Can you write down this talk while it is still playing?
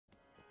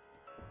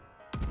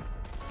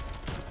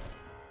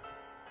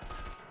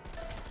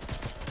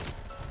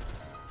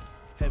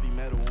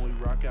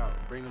rock out,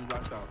 bring them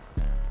blocks out.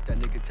 That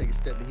nigga take a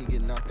step and he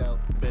get knocked out.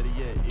 Better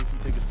yet, if he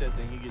take a step,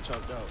 then he get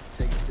chalked out.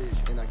 Take a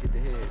stitch and I get the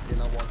head,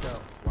 then I walk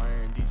out.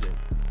 Wire and DJ.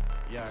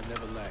 Yeah, I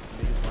never lack.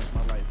 Niggas watch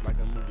my life like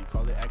a movie,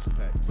 call it action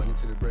pack. Running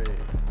to the bread.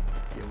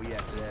 Yeah, we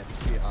after that.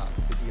 See a op,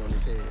 50 on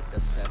his head.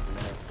 That's what's happening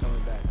now.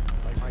 Coming back,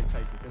 like Mike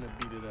Tyson, finna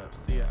beat it up.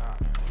 See a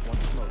op, want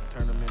to smoke,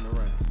 turn them into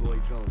runs. Roy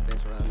Jones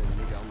dance around in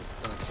the nigga, I'ma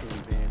stunt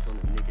 10 bands on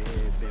the nigga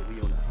head, bet we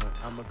on the hunt.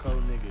 I'm a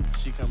cold nigga,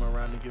 she come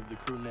around and give the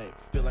crew neck.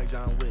 Feel like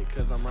John Wick,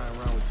 cause I'm riding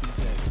around with 2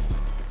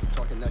 techs.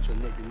 Talking at your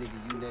neck, the nigga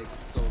you next.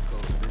 So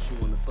cold, bitch you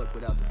wanna fuck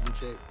without the blue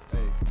check.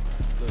 Hey,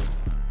 look,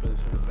 but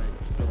it's in the bank.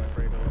 Feel like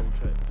Fredo ain't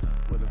cut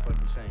with a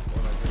fucking shank,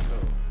 or like that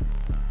cold.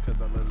 Cause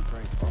I love to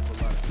drink off a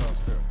lot of cough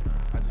syrup.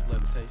 I just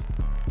love to taste it.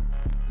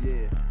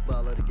 Yeah,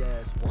 bottle of the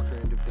gas. Walker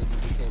and Defendi,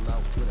 we came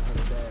out with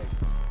 100 bags.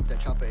 That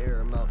chopper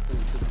air him out, send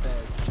him to the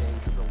past. Chain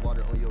dripping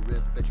water on your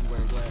wrist, bet you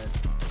wearing glass.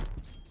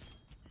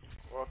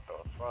 What the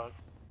fuck?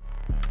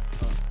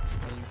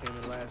 When you came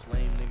in last,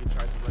 lame nigga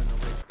tried to run the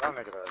race. That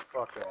nigga that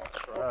fucking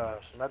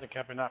trash. Imagine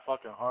camping that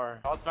fucking hard.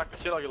 I'll smack the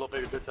shit out of your little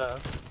baby bitch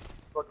ass.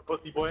 Fucking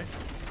pussy boy.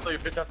 So your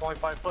bitch ass only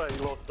 5 foot, you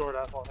little short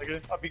asshole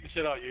nigga. I'll beat the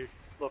shit out of you,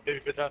 little baby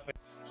bitch ass nigga.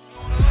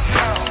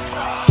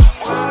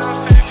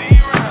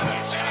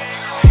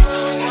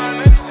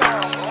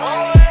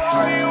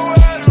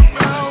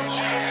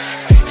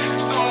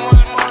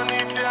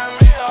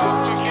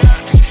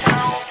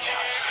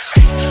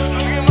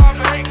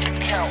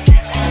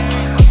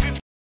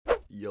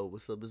 Yo,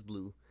 what's up, it's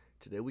Blue.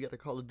 Today we got a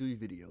Call of Duty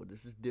video.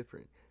 This is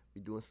different.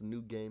 We're doing some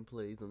new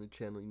gameplays on the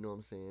channel, you know what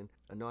I'm saying?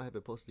 I know I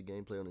haven't posted a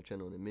gameplay on the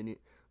channel in a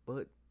minute,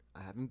 but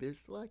I haven't been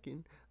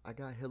slacking. I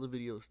got hella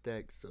videos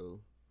stacked,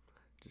 so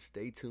just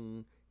stay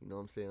tuned. You know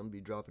what I'm saying? I'm gonna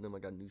be dropping them. I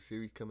got a new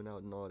series coming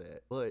out and all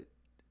that. But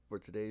for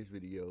today's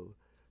video,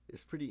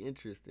 it's pretty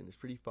interesting. It's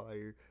pretty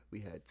fire. We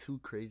had 2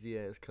 crazy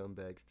ass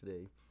comebacks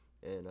today,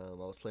 and I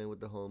was playing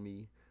with the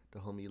homie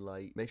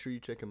Light. Make sure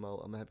you check him out.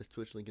 I'm gonna have his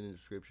Twitch link in the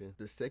description.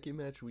 The second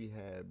match we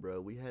had, bro,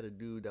 we had a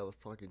dude that was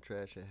talking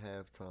trash at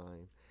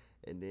halftime,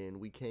 and then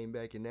we came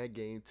back in that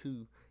game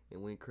too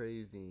and went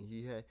crazy. And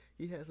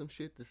he had some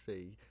shit to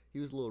say. He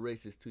was a little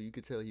racist too. You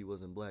could tell he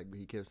wasn't black, but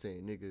he kept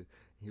saying nigga.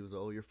 He was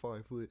like, oh, you're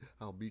 5 foot,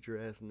 I'll beat your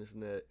ass and this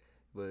and that.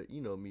 But you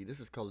know me, this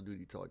is Call of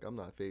Duty talk. I'm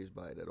not fazed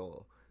by it at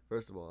all.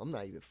 First of all, I'm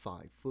not even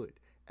 5 foot.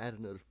 Add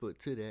another foot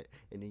to that,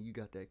 and then you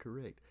got that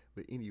correct.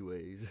 But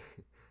anyways,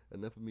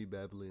 enough of me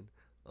babbling.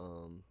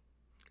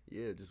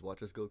 Yeah, just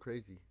watch us go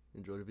crazy.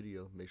 Enjoy the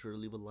video. Make sure to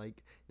leave a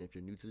like, and if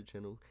you're new to the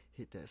channel,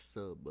 hit that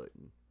sub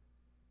button.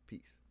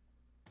 Peace.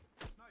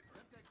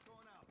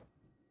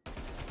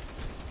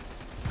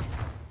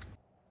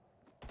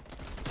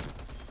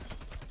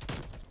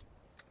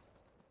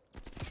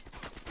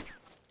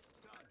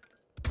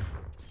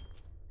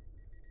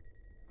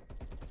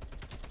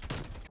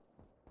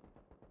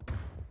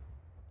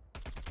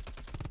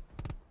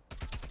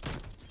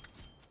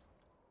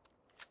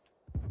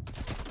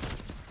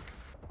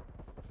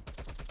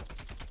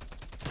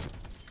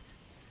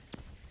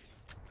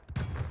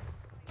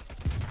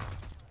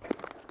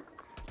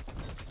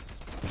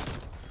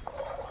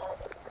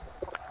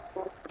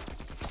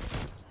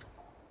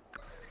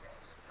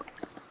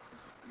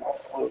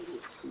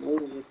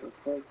 What the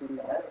fuck is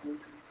happening?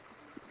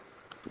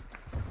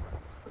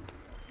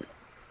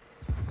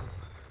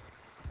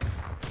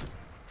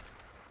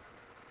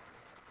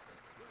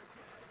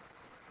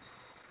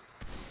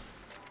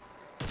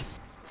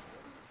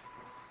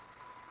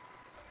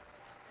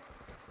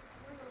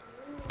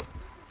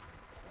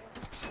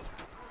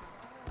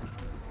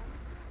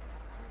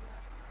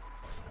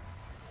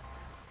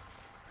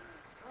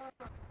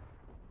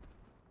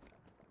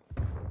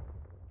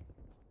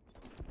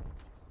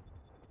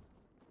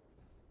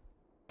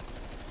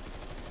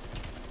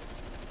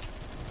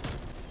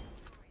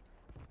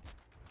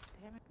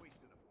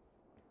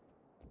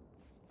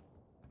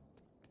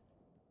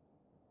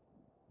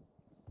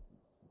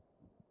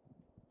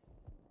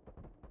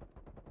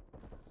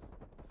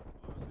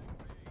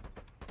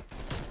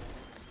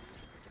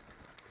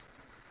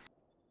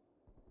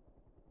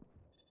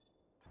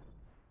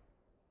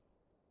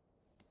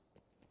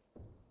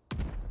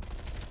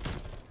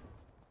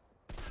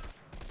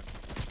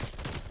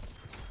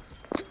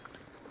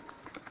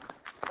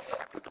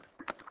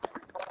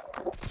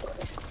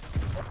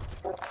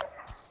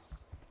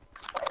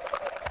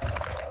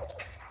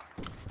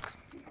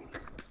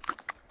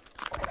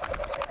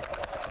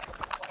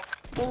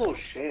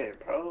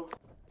 Bullshit, bro.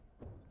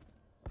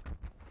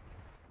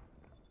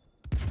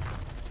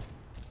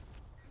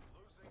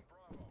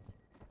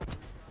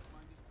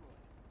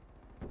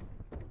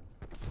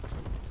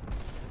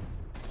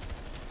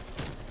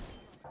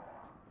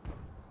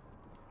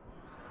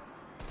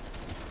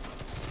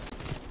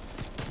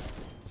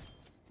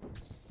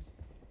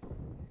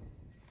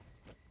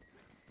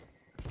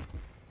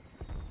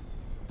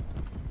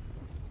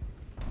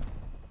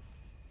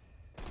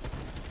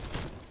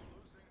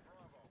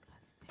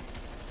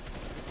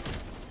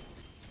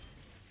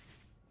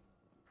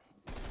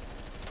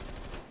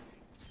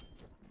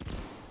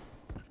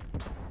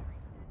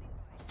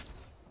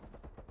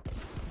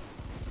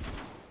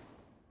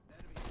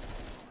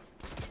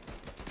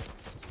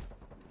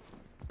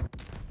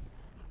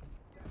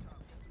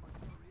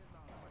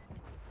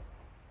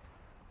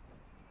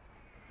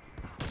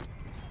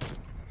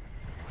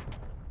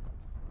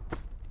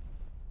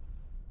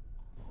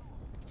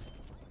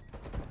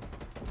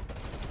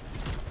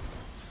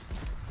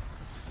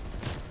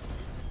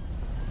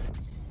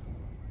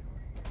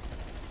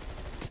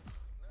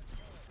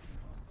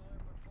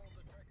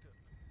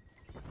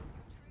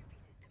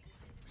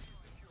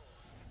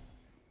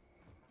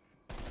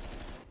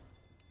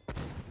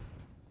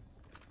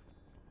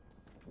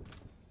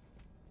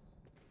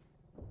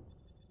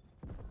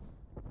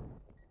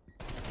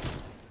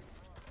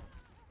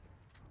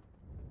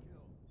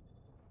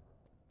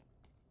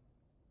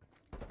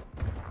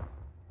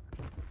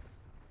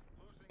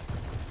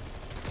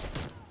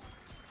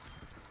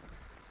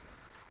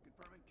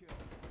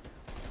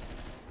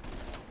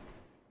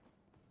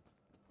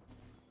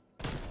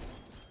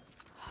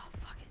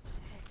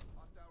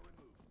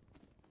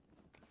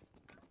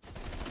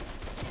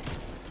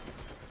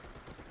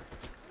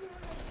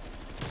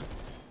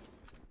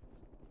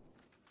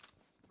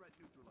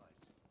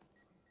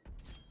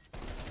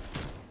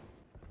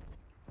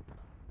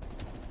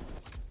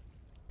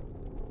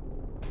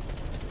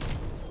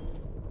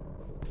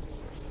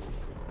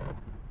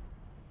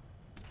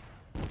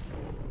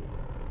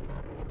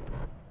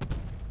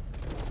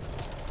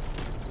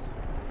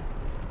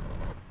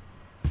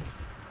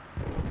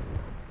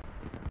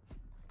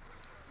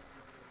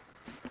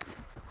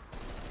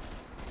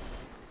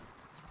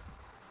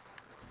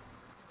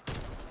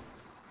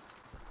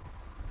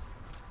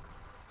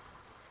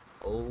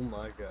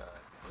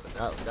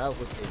 That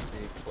was a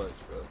big clutch,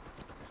 bro.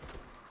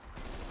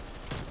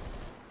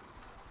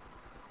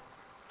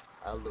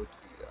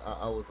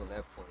 I was on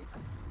that point.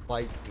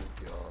 Fight,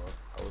 y'all.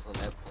 I was on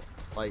that point.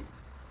 Fight.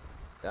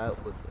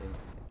 That was an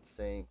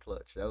insane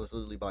clutch. That was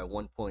literally by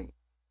 1 point.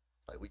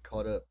 Like, we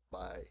caught up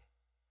by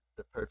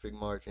the perfect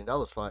margin. That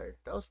was fire.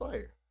 That was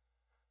fire.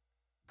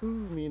 Ooh,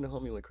 me and the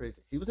homie went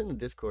crazy. He was in the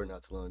Discord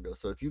not too long ago.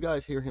 So if you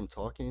guys hear him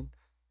talking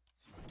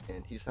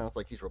and he sounds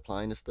like he's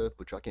replying to stuff,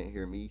 but y'all can't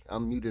hear me,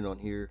 I'm muted on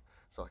here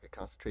so I can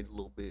concentrate a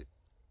little bit.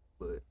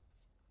 But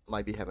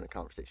might be having a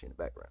conversation in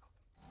the background.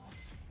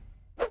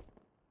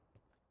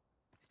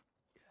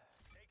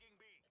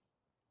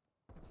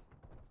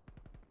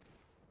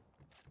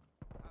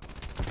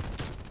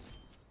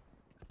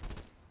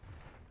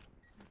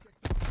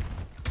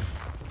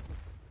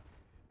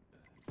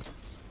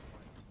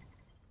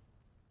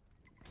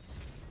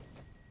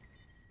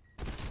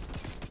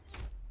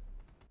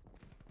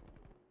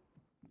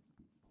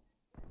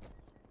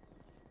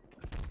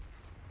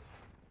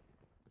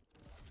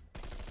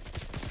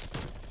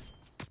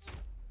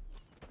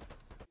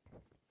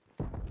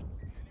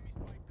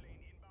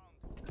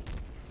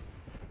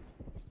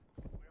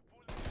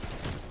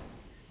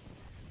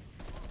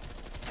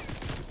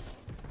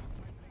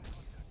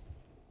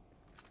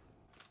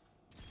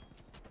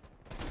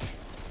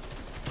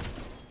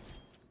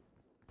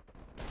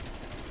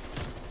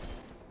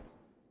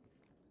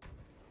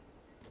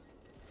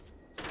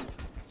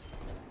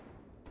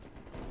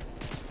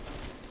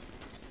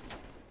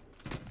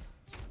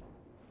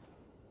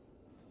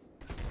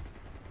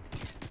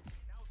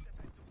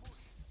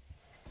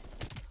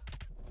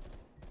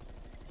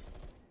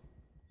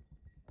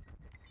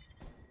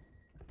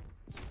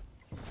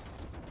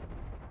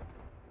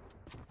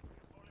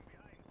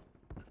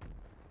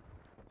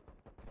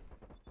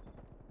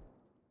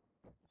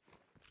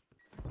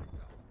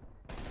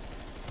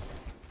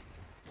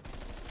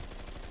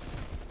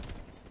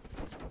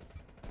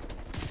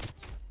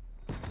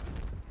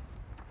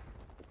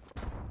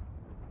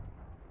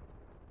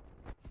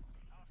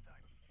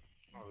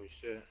 Holy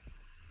shit.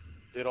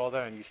 Did all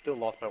that and you still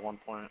lost by 1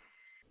 point.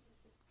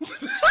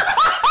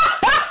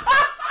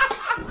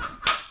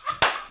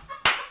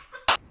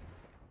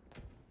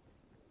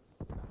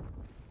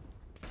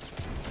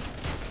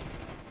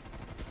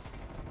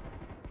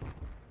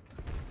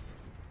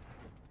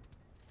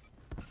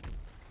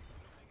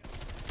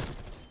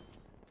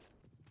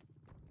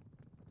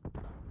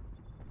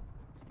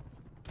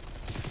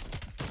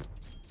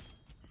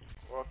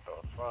 What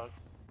the fuck?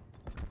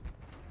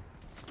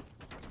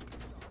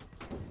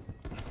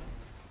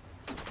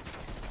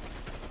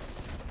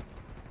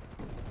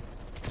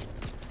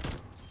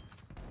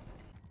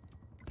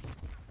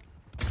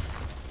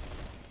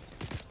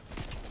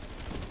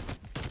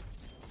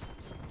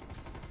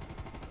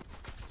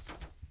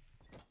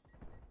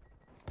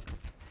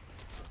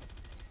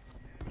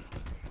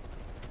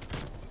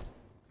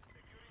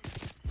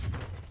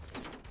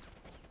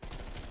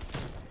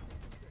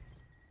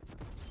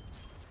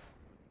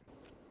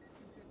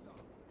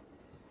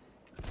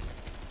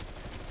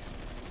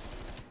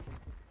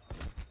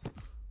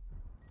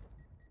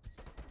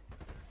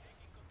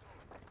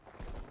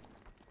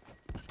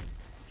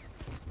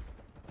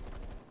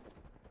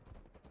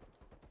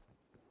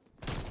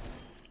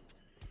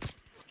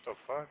 The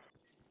fuck?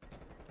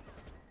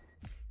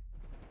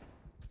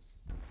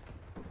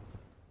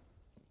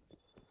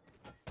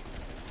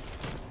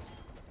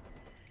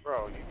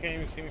 Bro, you can't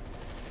even see me.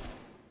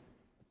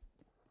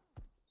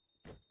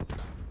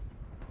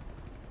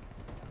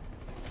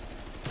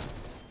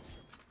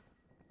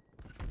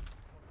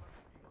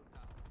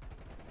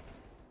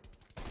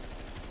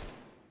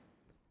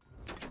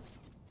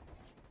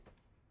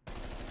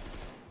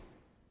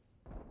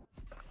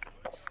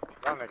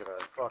 That nigga is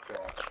fucking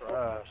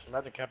trash.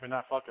 Imagine camping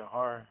that fucking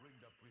hard.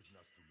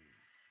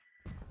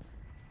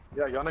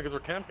 Yeah, y'all niggas were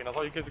camping. That's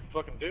all you guys could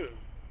fucking do.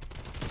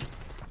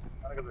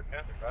 Y'all niggas were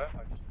camping, bro.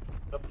 Like,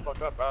 shut the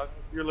fuck up, bro.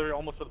 You're literally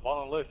almost at the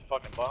bottom of the list, you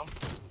fucking bum.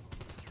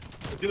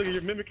 Cause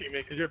you're mimicking me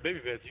because you're a baby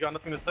bitch. You got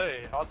nothing to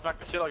say. I'll smack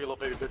the shit out of your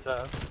little baby bitch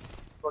ass.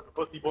 Fucking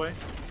pussy boy.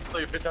 So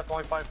your bitch ass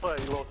only 5 foot,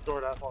 you little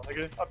short asshole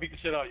nigga. I'll beat the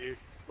shit out of you,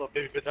 little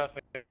baby bitch ass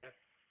nigga.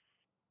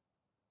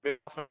 Bitch,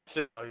 I'll smack the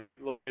shit out of you,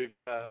 little baby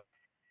ass.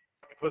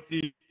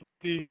 Pussy,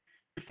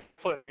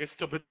 foot, get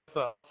your bitch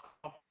up.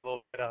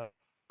 Little bit out.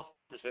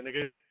 Shit,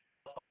 nigga.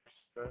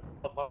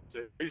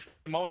 You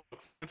smoke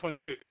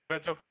 22.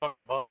 Bet your fucking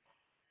bum.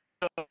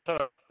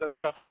 Shut up.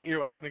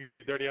 You're a nigga,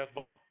 dirty ass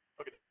bum.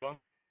 Fucking bum.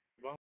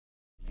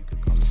 You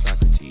could call me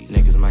Socrates.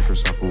 Niggas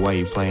Microsoft, but why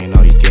you playing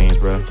all these games,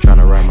 bruh?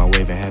 Tryna ride my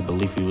wave and had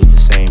belief we was the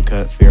same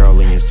cut. Fear all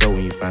in your soul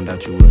when you find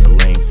out you was a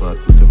lame fuck.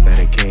 We could bet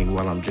a king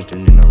while I'm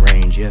drifting in the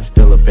range, yeah.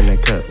 Still up in the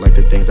cut, like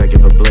the things I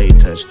give a blade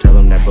touch. Tell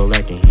him that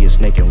Bolacking, he is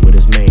snaking with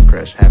his main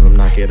crush. Have him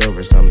knock it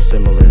over, something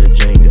similar to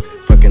Jenga.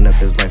 Fucking up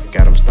his life,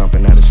 got him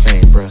stomping out his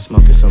fame, bruh.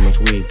 Smoking so much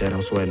weed that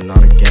I'm sweating all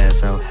the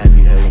gas out. Have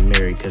you hella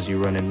married, cause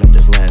you running up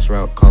this last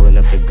route. Calling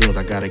up the goons,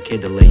 I got a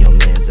kid to lay your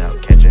mans out.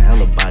 Catching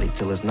hella bodies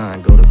till it's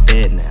 9, go to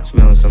bed now.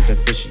 Smelling something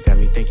fishy, got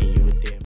me thinking you a damn